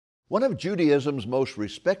One of Judaism's most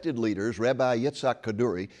respected leaders, Rabbi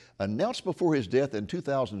Kaduri, announced before his death in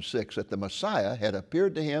 2006 that the Messiah had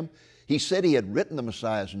appeared to him. He said he had written the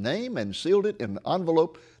Messiah's name and sealed it in an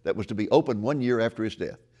envelope that was to be opened 1 year after his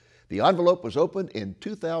death. The envelope was opened in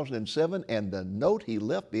 2007, and the note he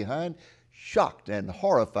left behind shocked and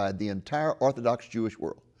horrified the entire Orthodox Jewish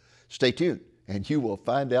world. Stay tuned, and you will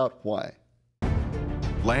find out why.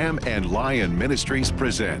 Lamb and Lion Ministries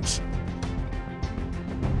presents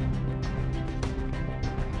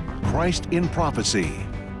Christ in Prophecy,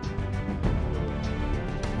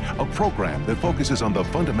 a program that focuses on the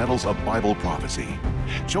fundamentals of Bible prophecy,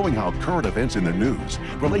 showing how current events in the news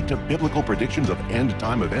relate to biblical predictions of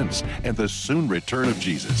end-time events and the soon return of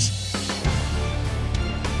Jesus.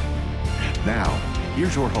 Now,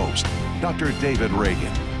 here's your host, Dr. David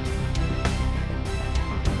Reagan.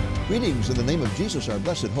 Greetings in the name of Jesus, our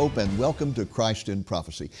blessed hope, and welcome to Christ in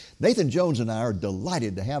Prophecy. Nathan Jones and I are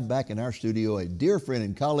delighted to have back in our studio a dear friend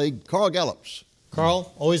and colleague, Carl Gallups.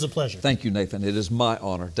 Carl, always a pleasure. Thank you, Nathan. It is my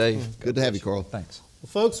honor. Dave. Good to have you, Carl. Thanks. Well,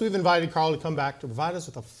 folks, we've invited Carl to come back to provide us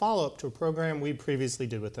with a follow-up to a program we previously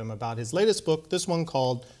did with him about his latest book, this one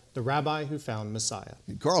called The Rabbi Who Found Messiah.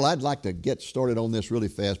 And Carl, I'd like to get started on this really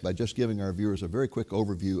fast by just giving our viewers a very quick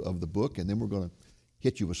overview of the book, and then we're going to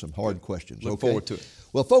hit you with some hard questions. Look forward to it.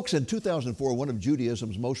 Well, folks, in 2004, one of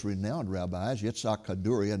Judaism's most renowned rabbis,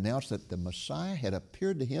 Kaduri, announced that the Messiah had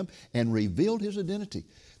appeared to him and revealed his identity.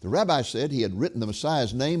 The rabbi said he had written the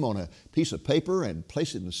Messiah's name on a piece of paper and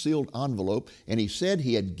placed it in a sealed envelope, and he said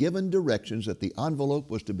he had given directions that the envelope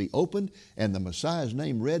was to be opened and the Messiah's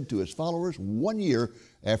name read to his followers 1 year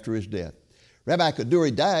after his death. Rabbi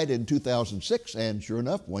Kaduri died in 2006, and sure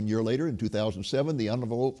enough, 1 year later in 2007, the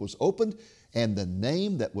envelope was opened, and the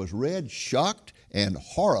name that was read shocked and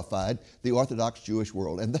horrified the Orthodox Jewish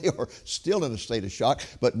world. And they are still in a state of shock,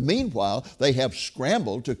 but meanwhile, they have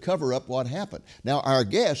scrambled to cover up what happened. Now, our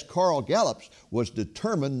guest, Carl Gallups, was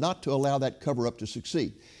determined not to allow that cover-up to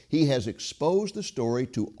succeed. He has exposed the story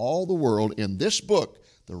to all the world in this book,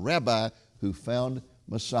 The Rabbi Who Found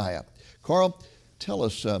Messiah. Carl, tell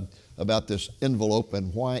us about this envelope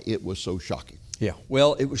and why it was so shocking. Yeah,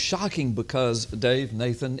 well, it was shocking because, Dave,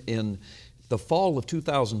 Nathan, in the fall of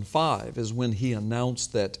 2005 is when he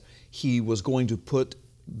announced that he was going to put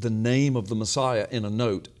the name of the Messiah in a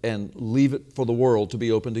note and leave it for the world to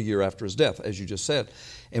be opened a year after his death, as you just said.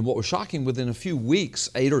 And what was shocking, within a few weeks,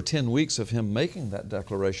 8 or 10 weeks of him making that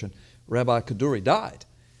declaration, Rabbi Kaduri died.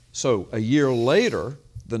 So a year later,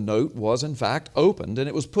 the note was in fact opened, and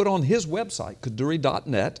it was put on his website,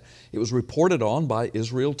 kaduri.net. It was reported on by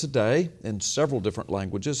Israel Today in several different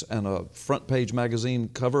languages and a front page magazine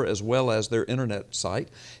cover as well as their internet site.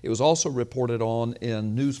 It was also reported on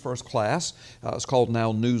in News First Class. It's called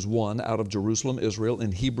now News One, out of Jerusalem, Israel,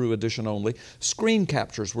 in Hebrew edition only. Screen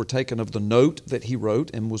captures were taken of the note that he wrote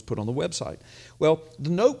and was put on the website. Well,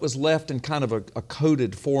 the note was left in kind of a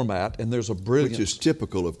coded format, and there's a brilliant... Which is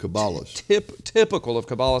typical of Kabbalists. Typical of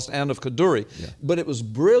Kabbalists and of Kaduri, yeah. But it was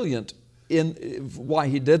brilliant in why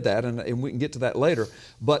he did that, and we can get to that later.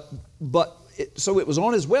 So it was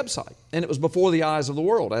on his website, and it was before the eyes of the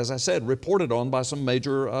world, as I said, reported on by some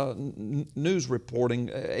major news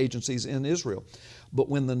reporting agencies in Israel. But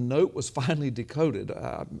when the note was finally decoded,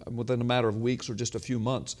 within a matter of weeks or just a few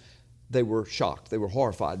months, they were shocked, they were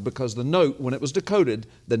horrified, because the note, when it was decoded,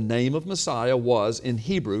 the name of Messiah was, in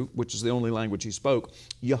Hebrew, which is the only language he spoke,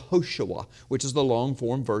 Yehoshua, which is the long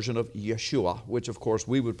form version of Yeshua, which of course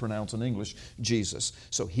we would pronounce in English, Jesus.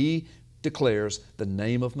 So he declares the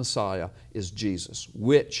name of Messiah is Jesus,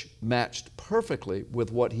 which matched perfectly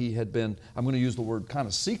with what he had been, I'm going to use the word kind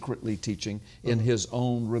of secretly teaching in his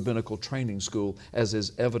own rabbinical training school, as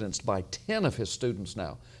is evidenced by 10 of his students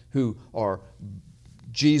now, who are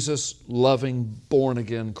Jesus-loving,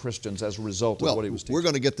 born-again Christians as a result of what he was teaching. We're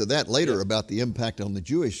going to get to that later about the impact on the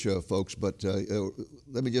Jewish folks, but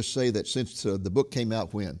let me just say that since the book came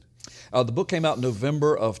out when? The book came out in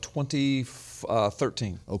November of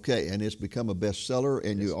 2013. Okay, and it's become a bestseller,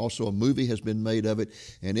 and also a movie has been made of it,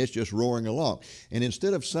 and it's just roaring along. And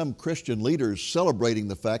instead of some Christian leaders celebrating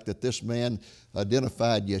the fact that this man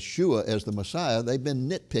identified Yeshua as the Messiah, they've been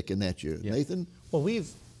nitpicking at you. Yeah. Nathan? Well,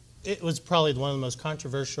 it was probably one of the most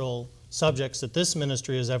controversial subjects that this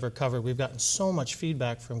ministry has ever covered. We've gotten so much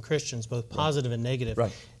feedback from Christians, both positive and negative.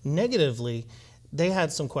 Right. Negatively, they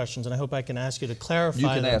had some questions, and I hope I can ask you to clarify. You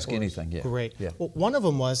can ask anything, yeah. Great. Yeah. Well, one of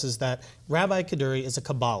them is that Rabbi Kaduri is a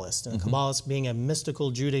Kabbalist, and Kabbalist being a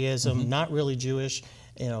mystical Judaism, not really Jewish,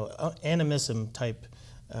 animism type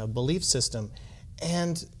belief system.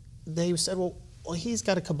 And they said, well, he's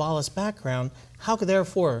got a Kabbalist background. How could,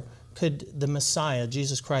 therefore, could the Messiah,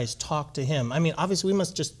 Jesus Christ, talk to him? I mean, obviously, we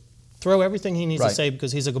must just throw everything he needs to Right. say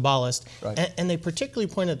because he's a Kabbalist. Right. And they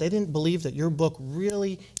particularly pointed out they didn't believe that your book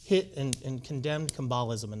really hit and condemned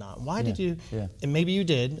Kabbalism or not. Why did you, and maybe you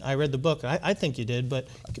did, I read the book, I think you did, but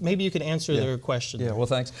maybe you could answer their question. Yeah, well,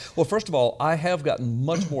 thanks. Well, first of all, I have gotten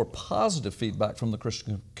much more positive feedback from the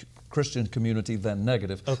Christian community than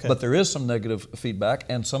negative. Okay. But there is some negative feedback,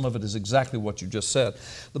 and some of it is exactly what you just said.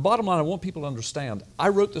 The bottom line, I want people to understand, I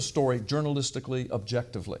wrote this story journalistically,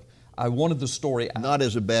 objectively. I wanted the story Not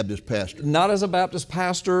as a Baptist pastor. not as a Baptist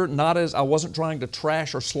pastor, not as I wasn't trying to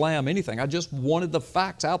trash or slam anything. I just wanted the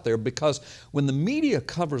facts out there, because when the media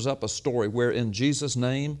covers up a story wherein Jesus'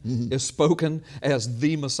 name is spoken as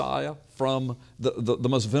the Messiah from the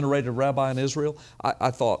most venerated rabbi in Israel, I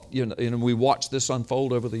thought, we watched this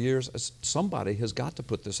unfold over the years. Somebody has got to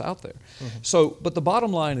put this out there. So, but the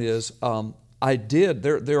bottom line is,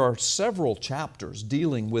 there are several chapters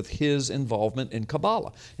dealing with his involvement in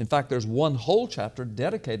Kabbalah. In fact, there's one whole chapter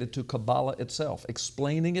dedicated to Kabbalah itself,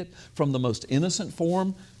 explaining it from the most innocent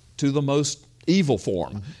form to the most evil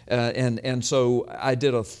form. And so I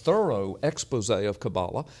did a thorough expose of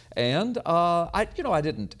Kabbalah, and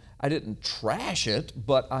I didn't trash it,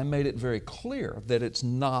 but I made it very clear that it's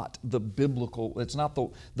not the biblical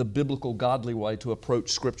godly way to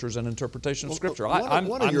approach scriptures and interpretation of scripture.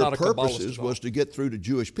 One of your purposes was to get through to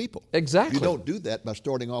Jewish people. Exactly. You don't do that by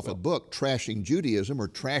starting off a book trashing Judaism or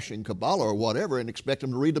trashing Kabbalah or whatever and expect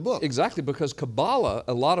them to read the book. Exactly, because Kabbalah,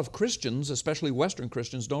 a lot of Christians, especially Western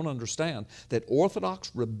Christians, don't understand that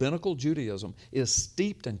Orthodox rabbinical Judaism is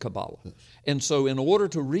steeped in Kabbalah. And so in order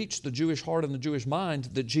to reach the Jewish heart and the Jewish mind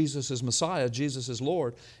that Jesus is Messiah, Jesus is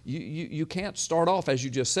Lord, you can't start off, as you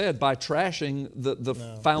just said, by trashing the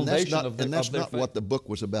foundation of their faith. And that's not what the book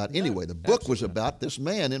was about anyway. The book was about this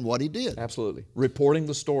man and what he did. Absolutely. Reporting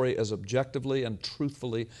the story as objectively and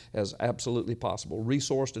truthfully as absolutely possible,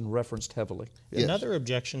 resourced and referenced heavily. Yes. Another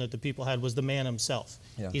objection that the people had was the man himself.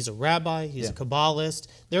 Yeah. He's a rabbi, he's a Kabbalist,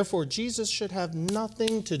 therefore Jesus should have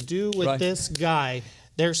nothing to do with this guy.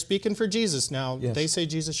 They're speaking for Jesus now. Yes. They say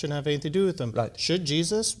Jesus shouldn't have anything to do with them. Right. Should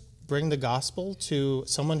Jesus bring the gospel to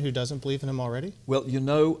someone who doesn't believe in him already? Well,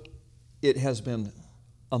 it has been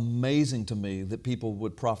amazing to me that people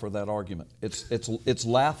would proffer that argument. It's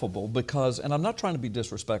laughable because, and I'm not trying to be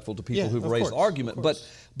disrespectful to people who've raised the argument,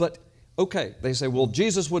 but okay, they say, well,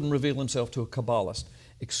 Jesus wouldn't reveal himself to a Kabbalist.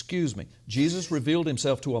 Excuse me, Jesus revealed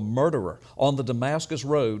himself to a murderer on the Damascus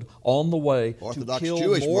Road on the way Orthodox to kill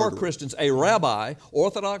Jewish more murderer. Christians. A rabbi,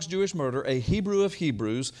 Orthodox Jewish murderer, a Hebrew of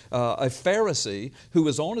Hebrews, a Pharisee who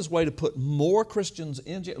was on his way to put more Christians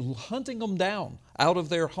in jail, hunting them down out of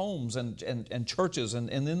their homes and churches and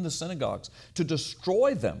in the synagogues to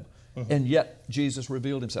destroy them. And yet Jesus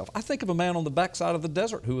revealed himself. I think of a man on the backside of the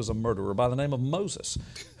desert who was a murderer by the name of Moses,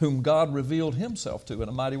 whom God revealed himself to in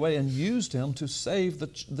a mighty way and used him to save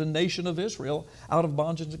the nation of Israel out of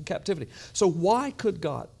bondage and captivity. So why could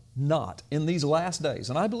God not, in these last days,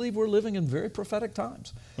 and I believe we're living in very prophetic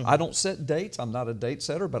times. I don't set dates, I'm not a date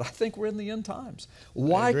setter, but I think we're in the end times.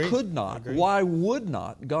 Why would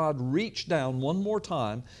not God reach down one more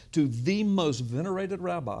time to the most venerated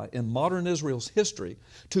rabbi in modern Israel's history,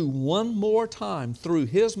 to one more time through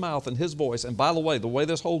his mouth and his voice, and by the way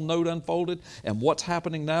this whole note unfolded and what's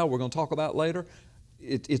happening now, we're going to talk about later,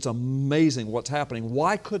 it's amazing what's happening.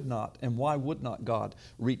 Why could not and why would not God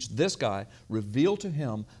reach this guy, reveal to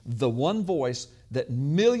him the one voice that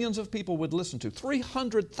millions of people would listen to?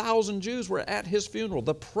 300,000 Jews were at his funeral.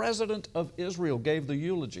 The president of Israel gave the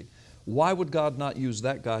eulogy. Why would God not use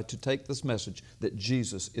that guy to take this message that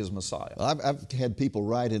Jesus is Messiah? I've had people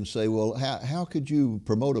write and say, well, how could you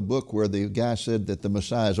promote a book where the guy said that the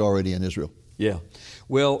Messiah is already in Israel? Yeah.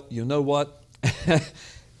 Well, you know what?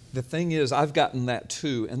 The thing is, I've gotten that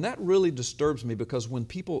too, and that really disturbs me because when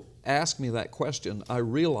people ask me that question, I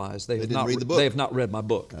realize they have not read my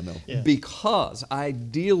book. I know. Yeah. Because I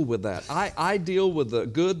deal with that. I deal with the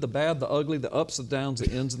good, the bad, the ugly, the ups, the downs,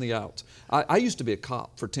 the ins, and the outs. I used to be a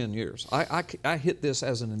cop for 10 years. I hit this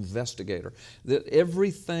as an investigator. That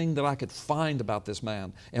everything that I could find about this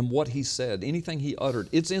man and what he said, anything he uttered,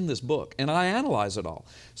 it's in this book, and I analyze it all.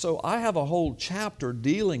 So I have a whole chapter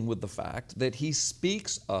dealing with the fact that he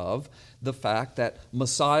speaks of the fact that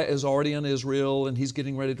Messiah is already in Israel and he's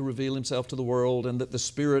getting ready to reveal himself to the world, and that the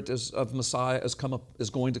Spirit of Messiah is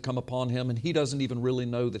going to come upon him, and he doesn't even really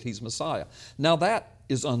know that he's Messiah. Now that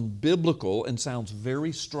is unbiblical and sounds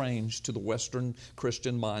very strange to the Western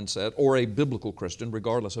Christian mindset, or a biblical Christian,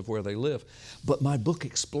 regardless of where they live. But my book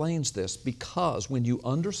explains this because when you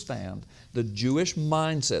understand the Jewish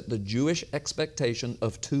mindset, the Jewish expectation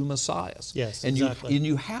of two Messiahs, Yes, and exactly.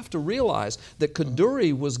 you have to realize that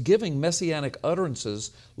Kaduri was giving messianic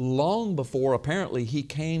utterances long before apparently he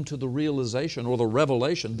came to the realization or the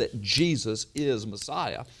revelation that Jesus is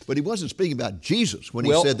Messiah. But he wasn't speaking about Jesus when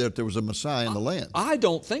he said that there was a Messiah in the land. I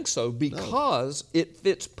don't think so, because it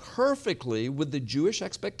fits perfectly with the Jewish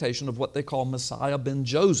expectation of what they call Messiah ben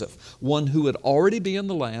Joseph, one who would already be in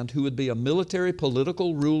the land, who would be a military,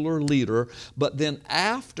 political ruler, leader, but then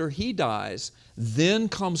after he dies, then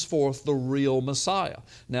comes forth the real Messiah.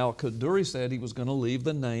 Now, Kaduri said he was going to leave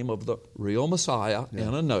the name of the real Messiah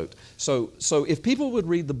in a note. So if people would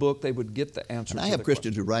read the book, they would get the answer. And I have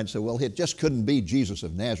Christians who write and say, well, it just couldn't be Jesus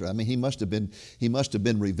of Nazareth. I mean, he must have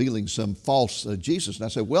been revealing some false Jesus. And I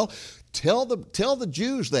said, well, tell the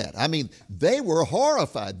Jews that. I mean, they were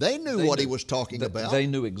horrified. They knew what he was talking about. They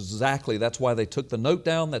knew exactly. That's why they took the note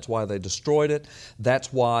down. That's why they destroyed it.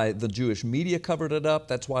 That's why the Jewish media covered it up.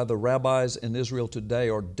 That's why the rabbis in Israel today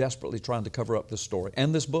are desperately trying to cover up this story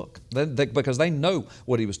and this book, because they know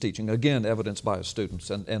what he was teaching. Again, evidenced by his students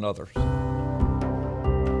and others.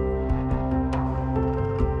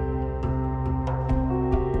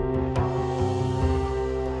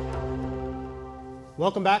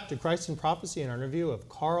 Welcome back to Christ in Prophecy and our interview of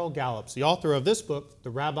Carl Gallups, the author of this book, The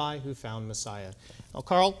Rabbi Who Found Messiah. Now,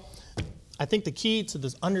 Carl, I think the key to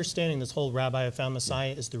this understanding this whole Rabbi Who Found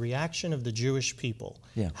Messiah is the reaction of the Jewish people.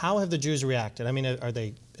 Yeah. How have the Jews reacted? I mean, are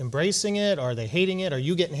they embracing it? Are they hating it? Are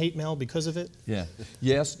you getting hate mail because of it? Yeah.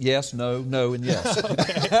 Yes, no, and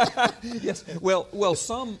yes. Yes. Well,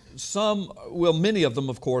 many of them,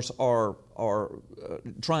 of course, are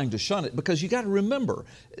trying to shun it, because you got to remember,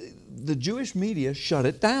 the Jewish media shut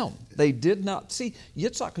it down. They did not see.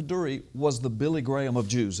 Yitzhak Kaduri was the Billy Graham of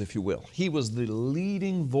Jews, if you will. He was the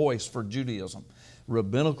leading voice for Judaism,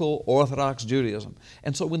 rabbinical Orthodox Judaism.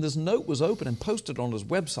 And so when this note was opened and posted on his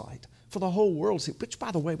website for the whole world to see, which by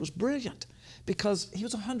the way was brilliant, because he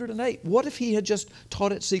was 108. What if he had just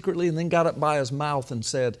taught it secretly and then got it by his mouth and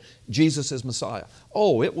said, Jesus is Messiah?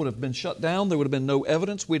 Oh, it would have been shut down. There would have been no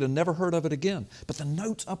evidence. We'd have never heard of it again. But the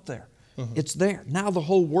note's up there. It's there. Now the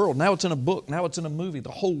whole world, now it's in a book, now it's in a movie,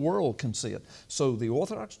 the whole world can see it. So the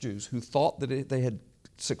Orthodox Jews who thought that they had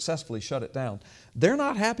successfully shut it down, they're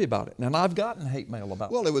not happy about it. And I've gotten hate mail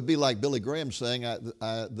about it. Well, it would be like Billy Graham saying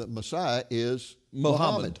the Messiah is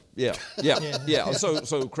Muhammad. Yeah.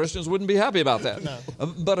 So Christians wouldn't be happy about that. No.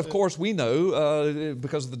 But of course we know,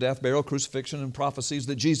 because of the death, burial, crucifixion, and prophecies,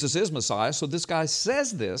 that Jesus is Messiah. So this guy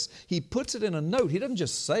says this. He puts it in a note. He doesn't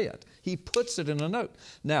just say it. He puts it in a note.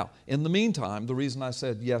 Now, in the meantime, the reason I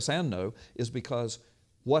said yes and no is because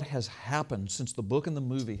what has happened since the book and the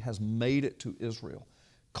movie has made it to Israel.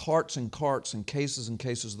 Carts and carts and cases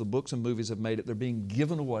of the books and movies have made it. They're being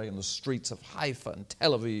given away in the streets of Haifa and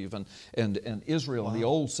Tel Aviv and Israel and the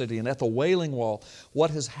Old City and at the Wailing Wall. What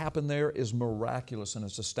has happened there is miraculous and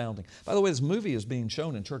it's astounding. By the way, this movie is being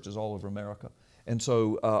shown in churches all over America. And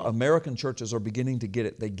so American churches are beginning to get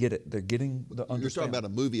it. They get it. They're getting the understanding. You're talking about a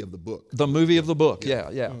movie of the book. The movie of the book,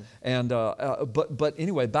 yeah. And but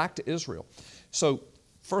anyway, back to Israel. So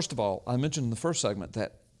first of all, I mentioned in the first segment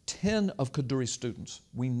that 10 of Kaduri's students,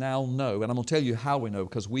 we now know, and I'm going to tell you how we know,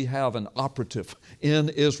 because we have an operative in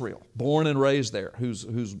Israel, born and raised there,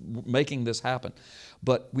 who's making this happen.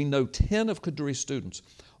 But we know 10 of Kaduri's students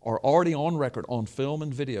are already on record, on film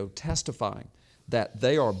and video, testifying that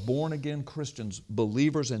they are born-again Christians,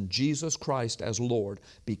 believers in Jesus Christ as Lord,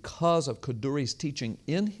 because of Kaduri's teaching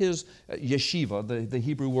in his yeshiva, the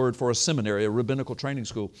Hebrew word for a seminary, a rabbinical training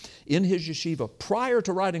school. In his yeshiva, prior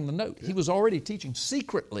to writing the note, he was already teaching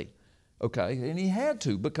secretly. Okay, and he had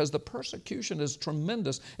to, because the persecution is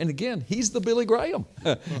tremendous. And again, he's the Billy Graham,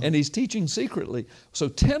 and he's teaching secretly. So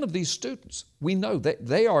 10 of these students, we know that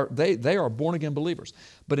they are born-again believers.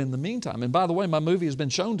 But in the meantime, and by the way, my movie has been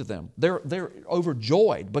shown to them. They're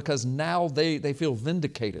overjoyed because now they feel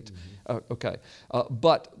vindicated.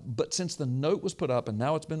 But since the note was put up and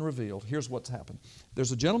now it's been revealed, here's what's happened.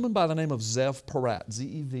 There's a gentleman by the name of Zev Porat,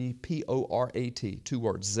 Z-E-V-P-O-R-A-T, 2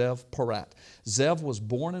 words, Zev Porat. Zev was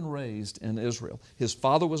born and raised in Israel. His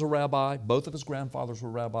father was a rabbi. Both of his grandfathers were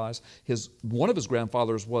rabbis. One of his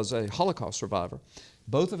grandfathers was a Holocaust survivor.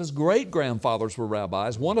 Both of his great-grandfathers were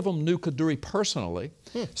rabbis. One of them knew Kaduri personally.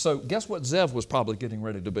 So guess what Zev was probably getting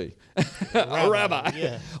ready to be? A rabbi.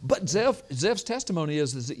 Yeah. But Zev's testimony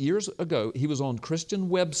is that years ago, he was on Christian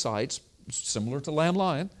websites, similar to Lamb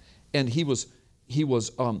Lion, and he was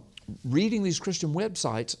reading these Christian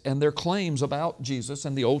websites and their claims about Jesus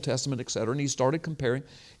and the Old Testament, etc., and he started comparing,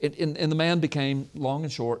 and the man became, long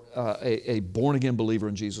and short, a born-again believer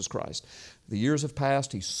in Jesus Christ. The years have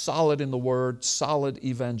passed. He's solid in the Word, solid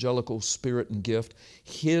evangelical spirit and gift.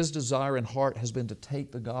 His desire and heart has been to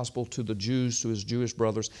take the gospel to the Jews, to his Jewish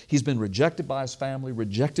brothers. He's been rejected by his family,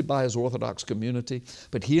 rejected by his Orthodox community,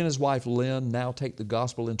 but he and his wife Lynn now take the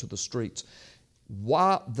gospel into the streets.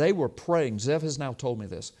 While they were praying, Zev has now told me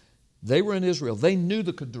this, they were in Israel. They knew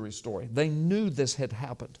the Kaduri story. They knew this had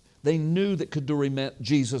happened. They knew that Kaduri meant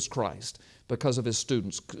Jesus Christ because of his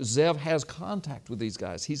students. Zev has contact with these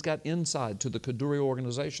guys. He's got inside to the Kaduri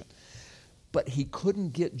organization. But he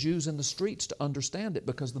couldn't get Jews in the streets to understand it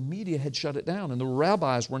because the media had shut it down and the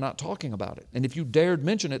rabbis were not talking about it. And if you dared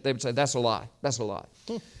mention it, they would say, that's a lie, that's a lie.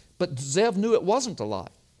 But Zev knew it wasn't a lie.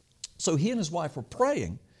 So he and his wife were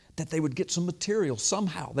praying that they would get some material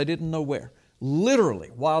somehow. They didn't know where. Literally,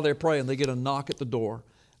 while they're praying, they get a knock at the door.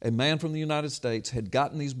 A man from the United States had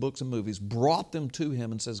gotten these books and movies, brought them to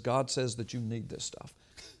him and says, God says that you need this stuff.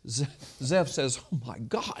 Zev says, oh my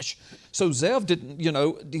gosh. So Zev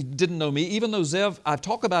didn't know me, even though Zev, I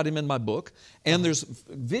talk about him in my book, and there's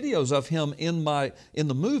videos of him in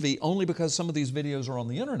the movie only because some of these videos are on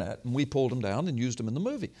the internet, and we pulled them down and used them in the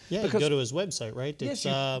movie. Yeah, because, you go to his website, right? It's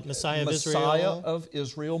Messiah of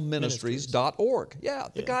Israel Ministries.org. Yeah,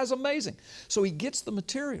 the guy's amazing. So he gets the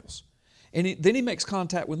materials. And then he makes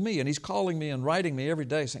contact with me, and he's calling me and writing me every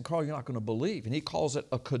day saying, Carl, you're not going to believe. And he calls it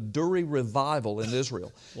a Kaduri revival in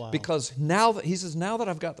Israel. Wow. Because now that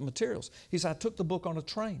I've got the materials, he said, I took the book on a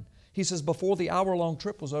train. He says, before the hour-long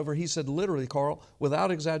trip was over, he said, literally, Carl,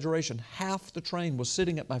 without exaggeration, half the train was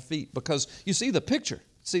sitting at my feet because you see the picture.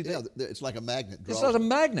 See, yeah, it's like a magnet. It's like a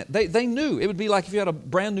magnet. They knew. It would be like if you had a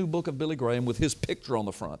brand new book of Billy Graham with his picture on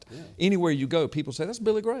the front. Yeah. Anywhere you go, people say, that's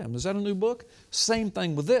Billy Graham. Is that a new book? Same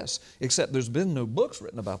thing with this, except there's been no books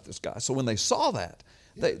written about this guy. So when they saw that,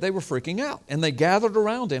 they were freaking out. And they gathered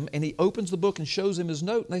around him, and he opens the book and shows him his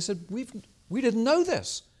note. And they said, we didn't know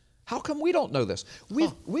this. How come we don't know this?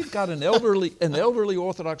 We've got an elderly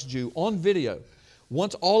Orthodox Jew on video.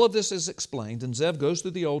 Once all of this is explained, and Zev goes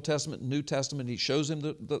through the Old Testament and New Testament, he shows him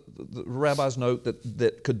the rabbi's note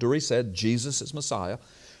that Kaduri said Jesus is Messiah.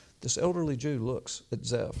 This elderly Jew looks at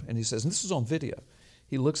Zev and he says, and this is on video,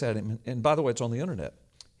 he looks at him, and by the way, it's on the internet,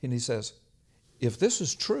 and he says, if this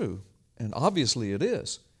is true, and obviously it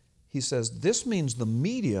is, he says, this means the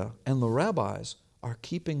media and the rabbis are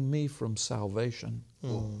keeping me from salvation.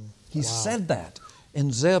 He said that.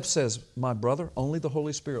 And Zev says, my brother, only the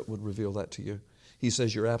Holy Spirit would reveal that to you. He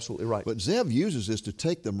says, you're absolutely right. But Zev uses this to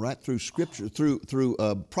take them right through Scripture, through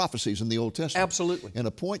prophecies in the Old Testament. Absolutely. And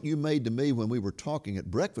a point you made to me when we were talking at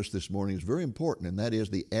breakfast this morning is very important, and that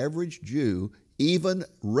is the average Jew, even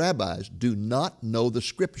rabbis, do not know the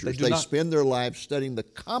Scriptures. They spend their lives studying the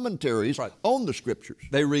commentaries on the Scriptures.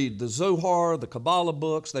 They read the Zohar, the Kabbalah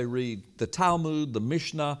books, they read the Talmud, the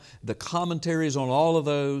Mishnah, the commentaries on all of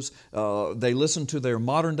those. They listen to their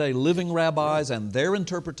modern-day living rabbis and their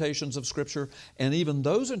interpretations of Scripture, and even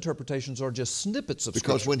those interpretations are just snippets of Scripture.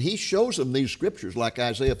 Because when he shows them these Scriptures, like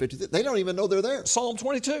Isaiah 53, they don't even know they're there. Psalm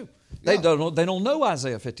 22. They don't know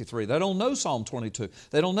Isaiah 53. They don't know Psalm 22.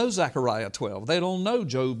 They don't know Zechariah 12. They don't know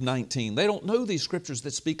Job 19. They don't know these scriptures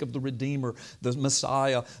that speak of the Redeemer, the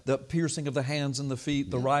Messiah, the piercing of the hands and the feet,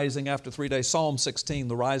 the rising after 3 days. Psalm 16,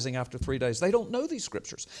 the rising after 3 days. They don't know these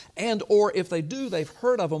scriptures. Or if they do, they've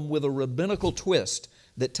heard of them with a rabbinical twist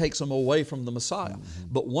that takes them away from the Messiah.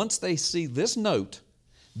 But once they see this note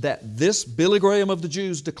that this Billy Graham of the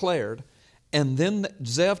Jews declared, and then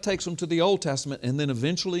Zev takes them to the Old Testament and then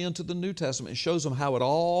eventually into the New Testament and shows them how it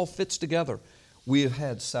all fits together. We have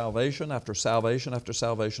had salvation after salvation after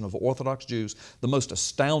salvation of Orthodox Jews. The most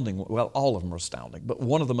astounding, well, all of them are astounding, but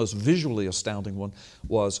one of the most visually astounding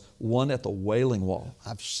was one at the Wailing Wall.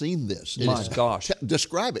 I've seen this. My gosh.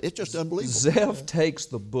 Describe it. It's just unbelievable. Zev takes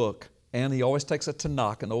the book, and he always takes a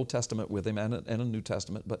Tanakh, an Old Testament with him, and a New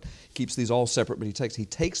Testament, but keeps these all separate, but he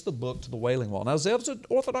takes the book to the Wailing Wall. Now, Zev's an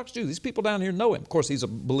Orthodox Jew. These people down here know him. Of course, he's a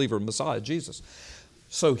believer in Messiah, Jesus.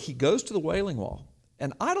 So he goes to the Wailing Wall,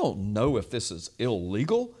 and I don't know if this is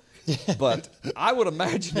illegal, but I would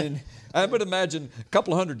imagine a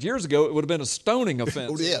couple of 100 years ago it would have been a stoning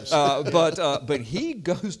offense. Oh, yes. But he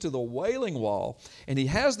goes to the Wailing Wall, and he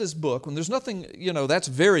has this book. And there's nothing, that's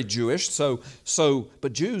very Jewish.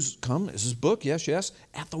 But Jews come. Is his book? Yes, yes.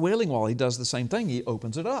 At the Wailing Wall, he does the same thing. He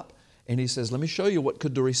opens it up, and he says, "Let me show you what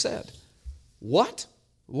Kaduri said." What?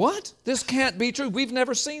 What? This can't be true. We've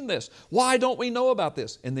never seen this. Why don't we know about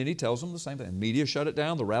this? And then he tells them the same thing. Media shut it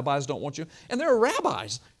down. The rabbis don't want you. And there are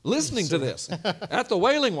rabbis listening to this. At the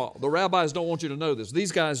Wailing Wall, the rabbis don't want you to know this.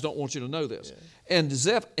 These guys don't want you to know this.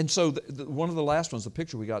 Yeah. And so one of the last ones, the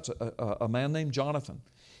picture we got, a man named Jonathan.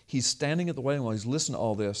 He's standing at the Wailing Wall. He's listening to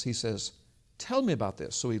all this. He says, Tell me about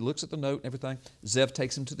this. So he looks at the note and everything. Zev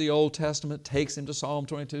takes him to the Old Testament, takes him to Psalm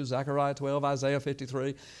 22, Zechariah 12, Isaiah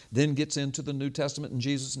 53, then gets into the New Testament and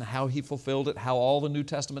Jesus and how he fulfilled it, how all the New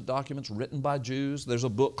Testament documents written by Jews. There's a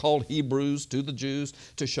book called Hebrews to the Jews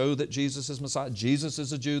to show that Jesus is Messiah. Jesus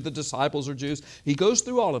is a Jew. The disciples are Jews. He goes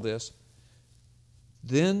through all of this.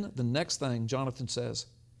 Then the next thing Jonathan says,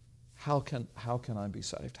 how can I be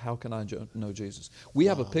saved? How can I know Jesus? We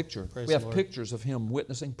have a picture. We have pictures of him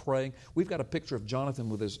witnessing, praying. We've got a picture of Jonathan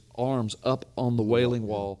with his arms up on the Wailing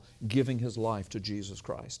Wall, giving his life to Jesus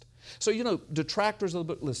Christ. So, you know, detractors of the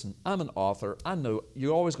book, listen, I'm an author. I know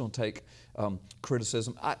you're always going to take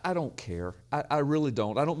criticism. I don't care. I really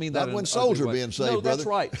don't. I don't mean that Not when souls are being saved, No, that's brother.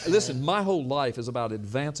 right. Listen, my whole life is about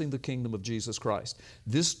advancing the kingdom of Jesus Christ.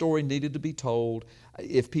 This story needed to be told.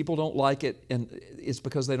 If people don't like it, and it's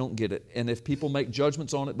because they don't get it. And if people make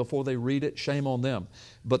judgments on it before they read it, shame on them.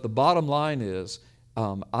 But the bottom line is,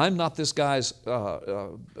 I'm not this guy's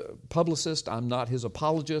publicist. I'm not his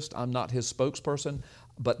apologist. I'm not his spokesperson.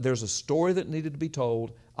 But there's a story that needed to be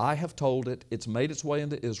told. I have told it. It's made its way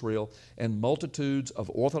into Israel, and multitudes of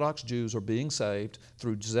Orthodox Jews are being saved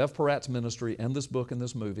through Zev Porat's ministry and this book and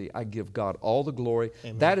this movie. I give God all the glory.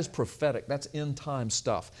 Amen. That is prophetic. That's end-time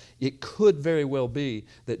stuff. It could very well be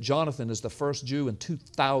that Jonathan is the first Jew in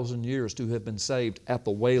 2,000 years to have been saved at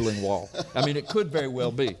the Wailing Wall. I mean, it could very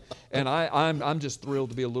well be. And I'm just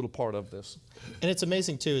thrilled to be a little part of this. And it's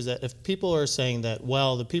amazing, too, is that if people are saying that,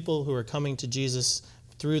 well, the people who are coming to Jesus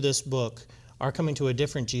through this book are coming to a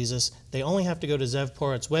different Jesus, they only have to go to Zev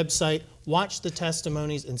Porat's website, watch the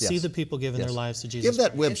testimonies, and see the people giving their lives to Jesus. Give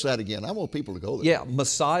that website again. I want people to go there. Yeah,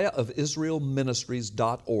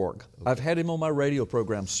 MessiahofIsraelMinistries.org. Okay. I've had him on my radio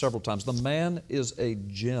program several times. The man is a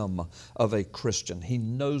gem of a Christian. He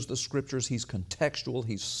knows the Scriptures. He's contextual.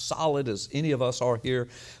 He's solid as any of us are here.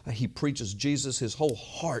 He preaches Jesus. His whole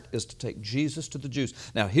heart is to take Jesus to the Jews.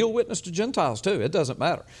 Now, he'll witness to Gentiles too. It doesn't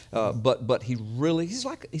matter. But he's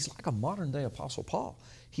like a modern-day Apostle Paul.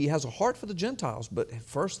 He has a heart for the Gentiles, but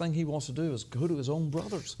first thing he wants to do is go to his own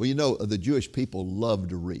brothers. Well, you know, the Jewish people love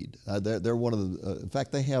to read. They're one of the, in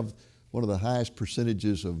fact, they have one of the highest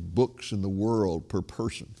percentages of books in the world per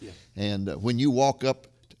person. Yeah. And when you walk up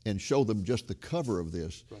and show them just the cover of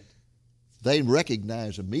this, they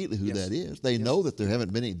recognize immediately who that is. They know that there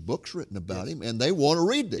haven't been any books written about him, and they want to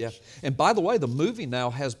read this. Yeah. And by the way, the movie now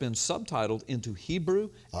has been subtitled into Hebrew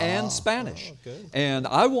and Spanish. And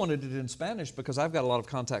I wanted it in Spanish because I've got a lot of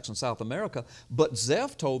contacts in South America. But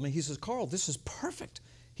Zev told me, he says, Carl, this is perfect.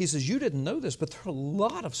 He says, you didn't know this, but there are a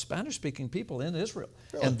lot of Spanish-speaking people in Israel.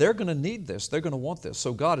 Really? And they're going to need this. They're going to want this.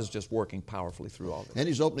 So God is just working powerfully through all this. And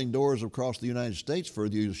He's opening doors across the United States for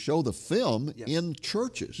you to show the film in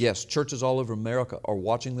churches. Yes, churches all over America are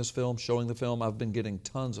watching this film, showing the film. I've been getting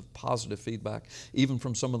tons of positive feedback, even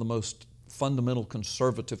from some of the most fundamental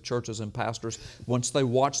conservative churches and pastors. Once they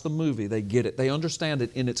watch the movie, they get it. They understand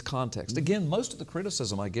it in its context. Again, most of the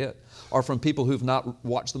criticism I get are from people who've not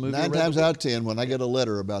watched the movie. 9 times out of 10, when I get a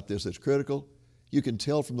letter about this that's critical, you can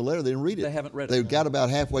tell from the letter they didn't read it. They haven't read it. They got about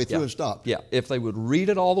halfway through and stopped. Yeah, if they would read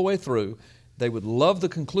it all the way through, they would love the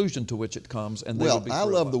conclusion to which it comes, and they would be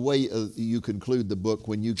thrilled. Well, I love the way you conclude the book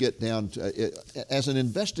when you get down to, as an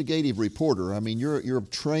investigative reporter, I mean, you're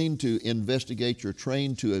trained to investigate, you're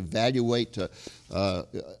trained to evaluate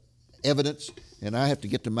evidence, and I have to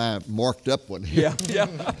get to my marked up one here. Yeah.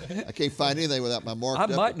 I can't find anything without my marked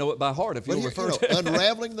up. I might know it by heart if you'll refer to it.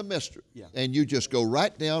 Unraveling the mystery. And you just go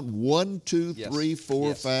right down 1, 2, 3,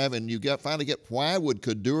 4, 5, and you finally get, why would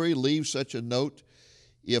Kaduri leave such a note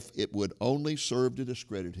if it would only serve to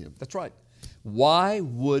discredit him? That's right. Why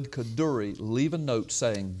would Kaduri leave a note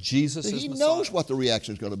saying Jesus is Messiah? He knows what the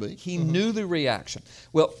reaction is going to be. He knew the reaction.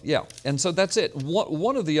 Well, yeah, and so that's it.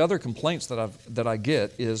 One of the other complaints that I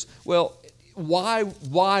get is, well, why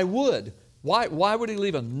would he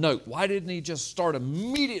leave a note? Why didn't he just start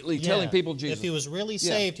immediately telling people Jesus? If he was really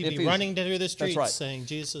saved, he'd be running through the streets saying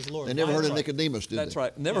Jesus is Lord. They never heard of Nicodemus, did they? That's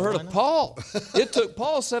right. Never heard of Paul. It took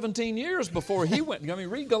Paul 17 years before he went. I mean,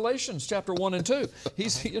 read Galatians chapter 1 and 2. He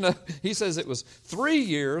says it was 3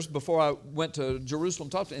 years before I went to Jerusalem,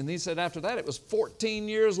 and he said after that it was 14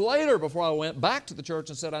 years later before I went back to the church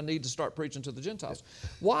and said I need to start preaching to the Gentiles.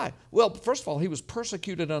 Why? Well, first of all, he was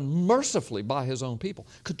persecuted unmercifully by his own people.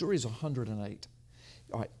 Kaduri's 108.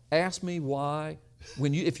 All right, ask me why.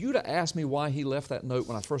 If you'd have asked me why he left that note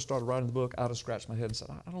when I first started writing the book, I'd have scratched my head and said,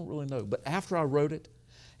 I don't really know. But after I wrote it,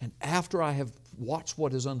 and after I have watched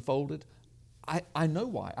what has unfolded, I know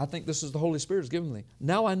why. I think this is the Holy Spirit has given me.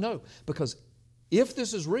 Now I know. Because if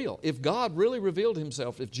this is real, if God really revealed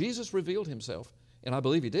Himself, if Jesus revealed Himself, and I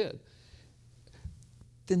believe He did,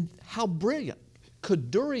 then how brilliant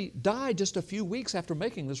Kaduri died just a few weeks after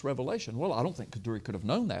making this revelation. Well, I don't think Kaduri could have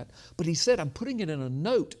known that, but he said, I'm putting it in a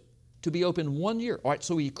note to be open 1 year. All right,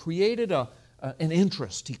 so he created an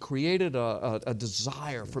interest. He created a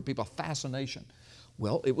desire for people, a fascination.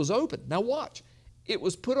 Well, it was open. Now watch. It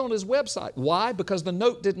was put on his website. Why? Because the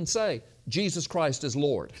note didn't say, Jesus Christ is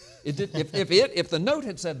Lord. It did, if the note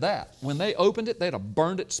had said that, when they opened it, they'd have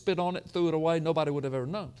burned it, spit on it, threw it away. Nobody would have ever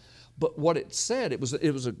known. But what it said, it was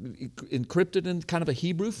encrypted in kind of a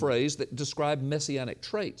Hebrew phrase that described messianic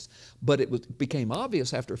traits. But it became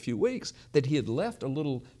obvious after a few weeks that he had left a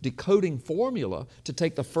little decoding formula to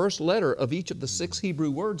take the first letter of each of the 6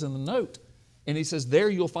 Hebrew words in the note. And he says, there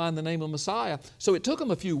you'll find the name of Messiah. So it took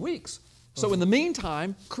him a few weeks. So in the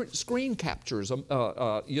meantime, screen captures,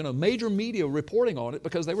 major media reporting on it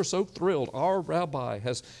because they were so thrilled. Our rabbi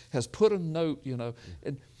has put a note,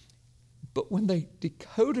 but when they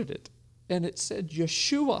decoded it and it said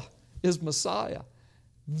Yeshua is Messiah,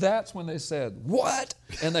 that's when they said, what?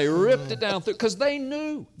 And they ripped it down through, because they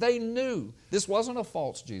knew this wasn't a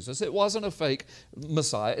false Jesus. It wasn't a fake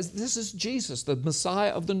Messiah. This is Jesus, the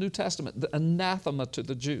Messiah of the New Testament, the anathema to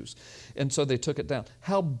the Jews. And so they took it down.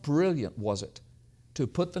 How brilliant was it to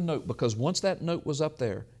put the note, because once that note was up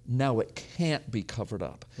there, now it can't be covered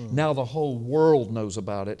up. Now the whole world knows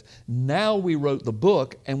about it. Now we wrote the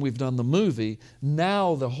book and we've done the movie.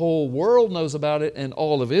 Now the whole world knows about it and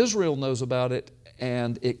all of Israel knows about it,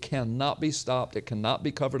 and it cannot be stopped. It cannot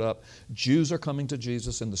be covered up. Jews are coming to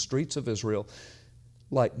Jesus in the streets of Israel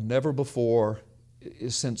like never before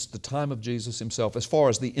since the time of Jesus himself, as far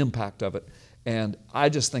as the impact of it. And I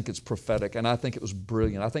just think it's prophetic, and I think it was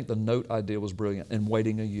brilliant. I think the note idea was brilliant, and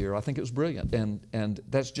waiting a year, I think it was brilliant. And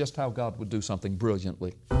that's just how God would do something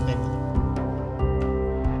brilliantly. Amen.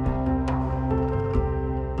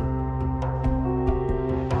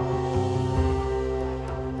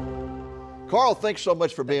 Carl, thanks so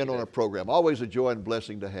much for being on our program. Always a joy and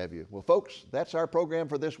blessing to have you. Well, folks, that's our program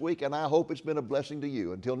for this week, and I hope it's been a blessing to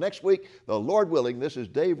you. Until next week, the Lord willing, this is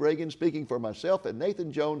Dave Reagan speaking for myself and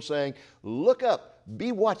Nathan Jones saying, look up,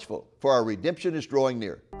 be watchful, for our redemption is drawing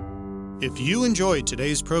near. If you enjoyed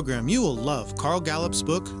today's program, you will love Carl Gallup's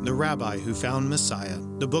book, The Rabbi Who Found Messiah.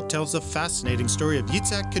 The book tells the fascinating story of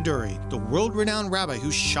Yitzhak Kaduri, the world-renowned rabbi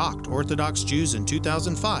who shocked Orthodox Jews in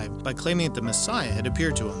 2005 by claiming that the Messiah had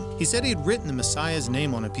appeared to him. He said he had written the Messiah's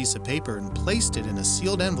name on a piece of paper and placed it in a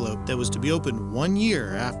sealed envelope that was to be opened 1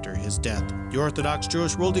 year after his death. The Orthodox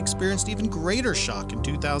Jewish world experienced even greater shock in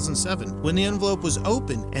 2007 when the envelope was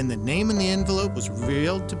opened and the name in the envelope was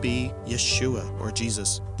revealed to be Yeshua, or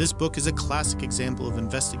Jesus. This book is a classic example of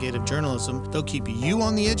investigative journalism that'll keep you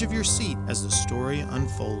on the edge of your seat as the story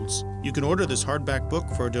unfolds. You can order this hardback book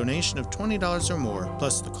for a donation of $20 or more,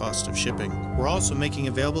 plus the cost of shipping. We're also making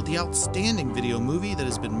available the outstanding video movie that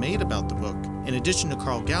has been made about the book. In addition to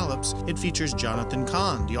Carl Gallups, it features Jonathan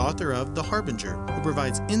Cahn, the author of The Harbinger, who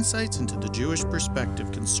provides insights into the Jewish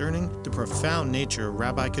perspective concerning the profound nature of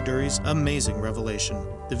Rabbi Kaduri's amazing revelation.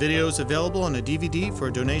 The video is available on a DVD for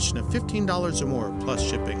a donation of $15 or more, plus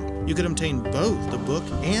shipping. You can obtain both the book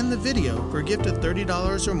and the video for a gift of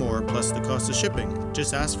 $30 or more, plus the cost of shipping.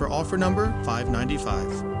 Just ask for offer number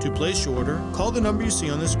 595. To place your order, call the number you see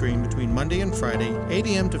on the screen between Monday and Friday, 8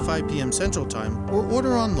 a.m. to 5 p.m. Central Time, or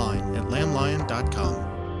order online at lamblion.com.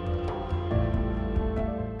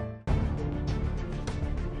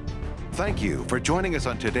 Thank you for joining us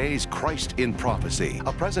on today's Christ in Prophecy,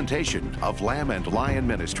 a presentation of Lamb and Lion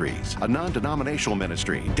Ministries, a non-denominational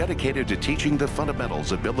ministry dedicated to teaching the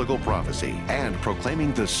fundamentals of biblical prophecy and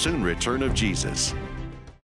proclaiming the soon return of Jesus.